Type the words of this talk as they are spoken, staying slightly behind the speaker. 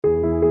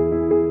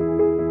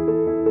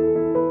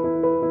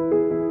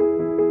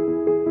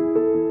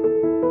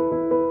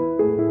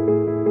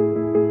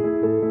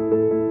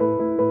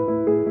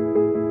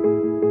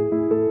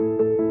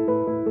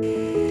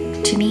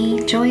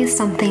Joy is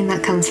something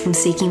that comes from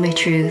seeking my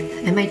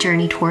truth and my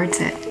journey towards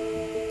it.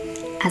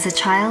 As a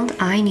child,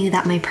 I knew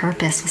that my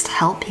purpose was to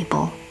help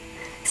people,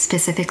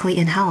 specifically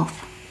in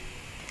health.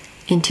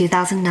 In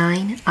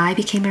 2009, I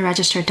became a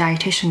registered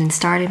dietitian and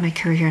started my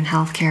career in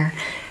healthcare,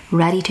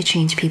 ready to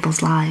change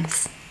people's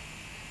lives.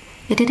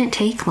 It didn't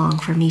take long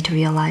for me to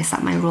realize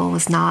that my role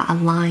was not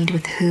aligned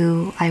with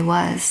who I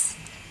was.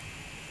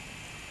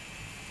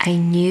 I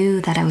knew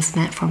that I was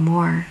meant for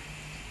more.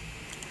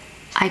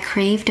 I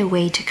craved a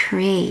way to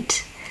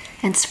create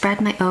and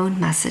spread my own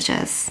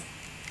messages.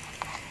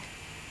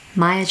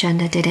 My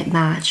agenda didn't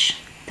match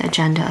the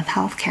agenda of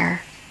healthcare.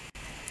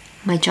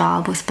 My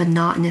job was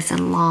monotonous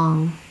and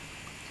long.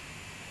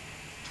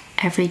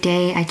 Every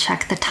day I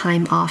checked the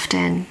time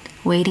often,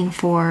 waiting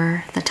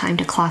for the time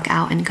to clock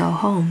out and go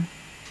home.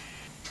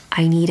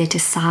 I needed to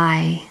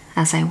sigh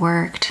as I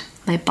worked,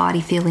 my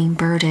body feeling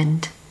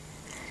burdened,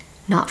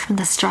 not from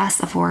the stress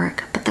of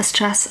work, but the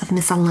stress of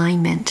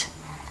misalignment.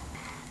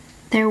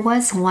 There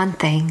was one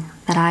thing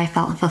that I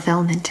felt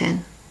fulfillment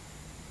in,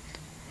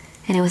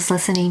 and it was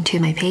listening to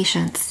my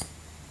patients.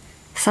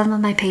 Some of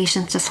my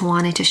patients just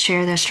wanted to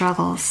share their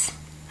struggles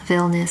of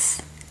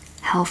illness,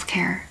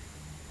 healthcare,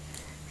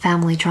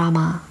 family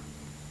drama,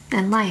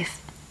 and life.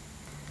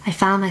 I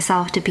found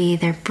myself to be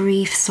their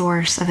brief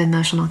source of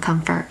emotional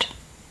comfort.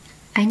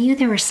 I knew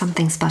there was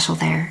something special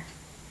there,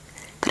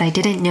 but I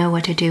didn't know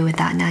what to do with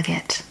that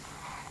nugget.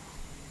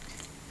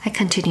 I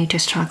continued to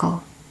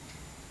struggle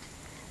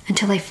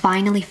until I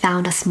finally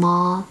found a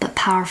small but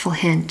powerful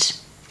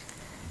hint.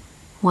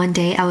 One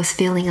day I was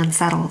feeling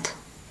unsettled.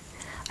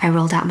 I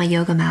rolled out my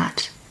yoga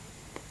mat,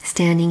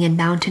 standing in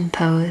mountain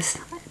pose,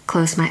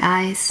 closed my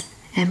eyes,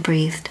 and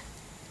breathed.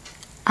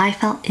 I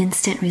felt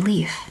instant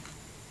relief.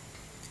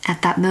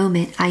 At that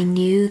moment, I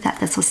knew that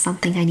this was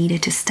something I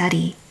needed to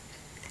study.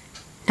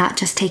 Not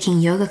just taking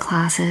yoga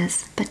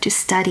classes, but to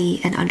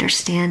study and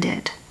understand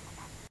it.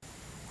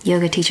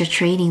 Yoga teacher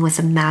training was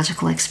a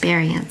magical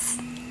experience.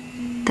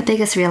 The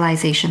biggest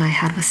realization I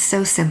had was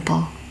so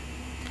simple.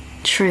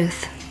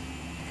 Truth.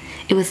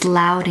 It was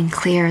loud and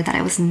clear that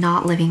I was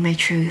not living my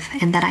truth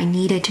and that I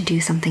needed to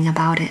do something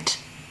about it.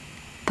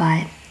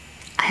 But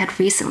I had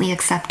recently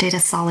accepted a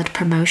solid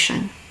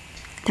promotion.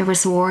 There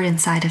was war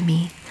inside of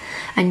me,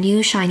 a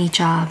new shiny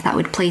job that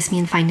would place me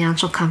in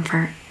financial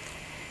comfort,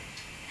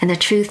 and the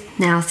truth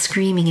now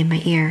screaming in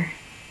my ear.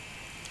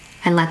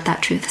 I let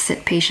that truth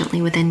sit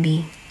patiently within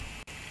me.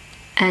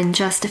 And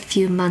just a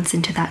few months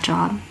into that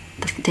job,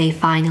 the day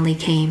finally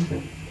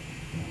came.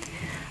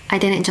 I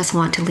didn't just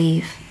want to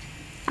leave.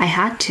 I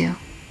had to.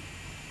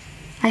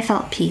 I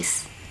felt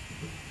peace.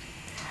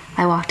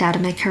 I walked out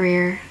of my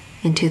career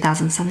in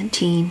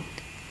 2017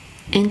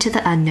 into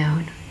the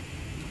unknown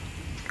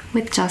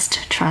with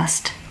just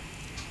trust.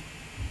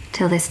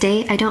 Till this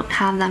day, I don't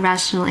have the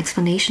rational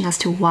explanation as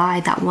to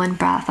why that one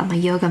breath on my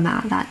yoga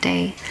mat that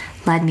day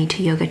led me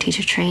to yoga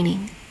teacher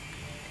training.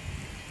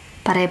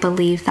 But I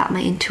believe that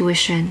my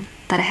intuition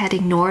that I had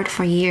ignored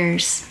for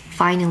years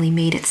finally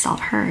made itself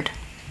heard.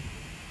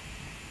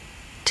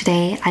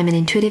 Today, I'm an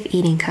intuitive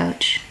eating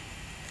coach.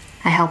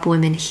 I help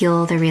women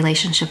heal their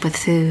relationship with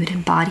food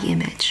and body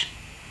image.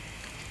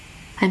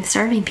 I'm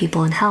serving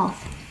people in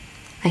health.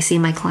 I see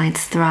my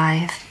clients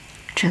thrive,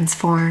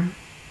 transform,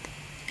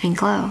 and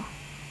glow.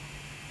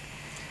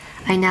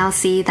 I now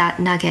see that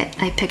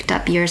nugget I picked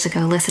up years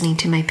ago listening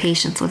to my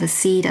patients with a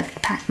seed of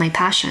my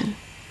passion.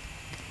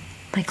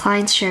 My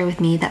clients share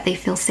with me that they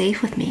feel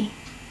safe with me,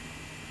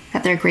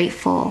 that they're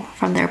grateful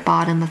from their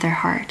bottom of their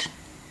heart.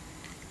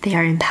 They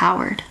are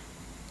empowered.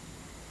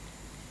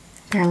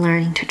 They're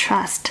learning to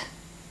trust.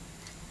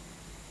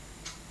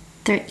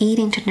 They're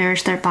eating to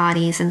nourish their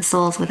bodies and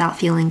souls without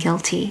feeling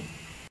guilty.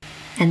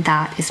 And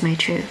that is my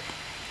truth.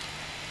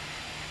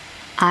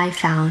 I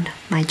found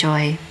my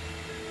joy.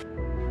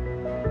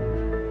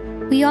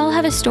 We all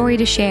have a story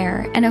to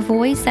share and a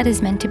voice that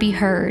is meant to be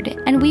heard,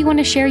 and we want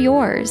to share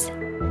yours.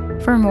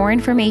 For more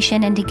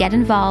information and to get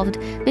involved,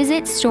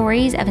 visit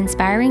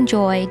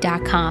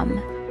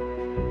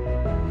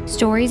storiesofinspiringjoy.com.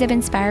 Stories of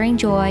Inspiring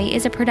Joy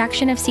is a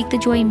production of Seek the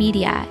Joy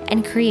Media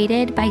and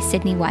created by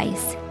Sydney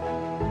Weiss.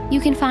 You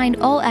can find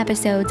all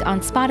episodes on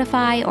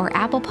Spotify or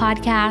Apple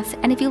Podcasts,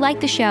 and if you like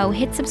the show,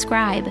 hit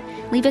subscribe,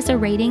 leave us a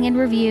rating and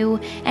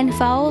review, and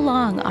follow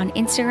along on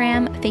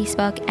Instagram,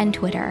 Facebook, and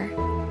Twitter.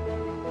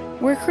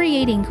 We're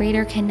creating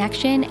greater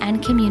connection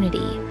and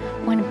community,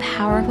 one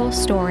powerful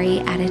story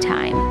at a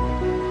time.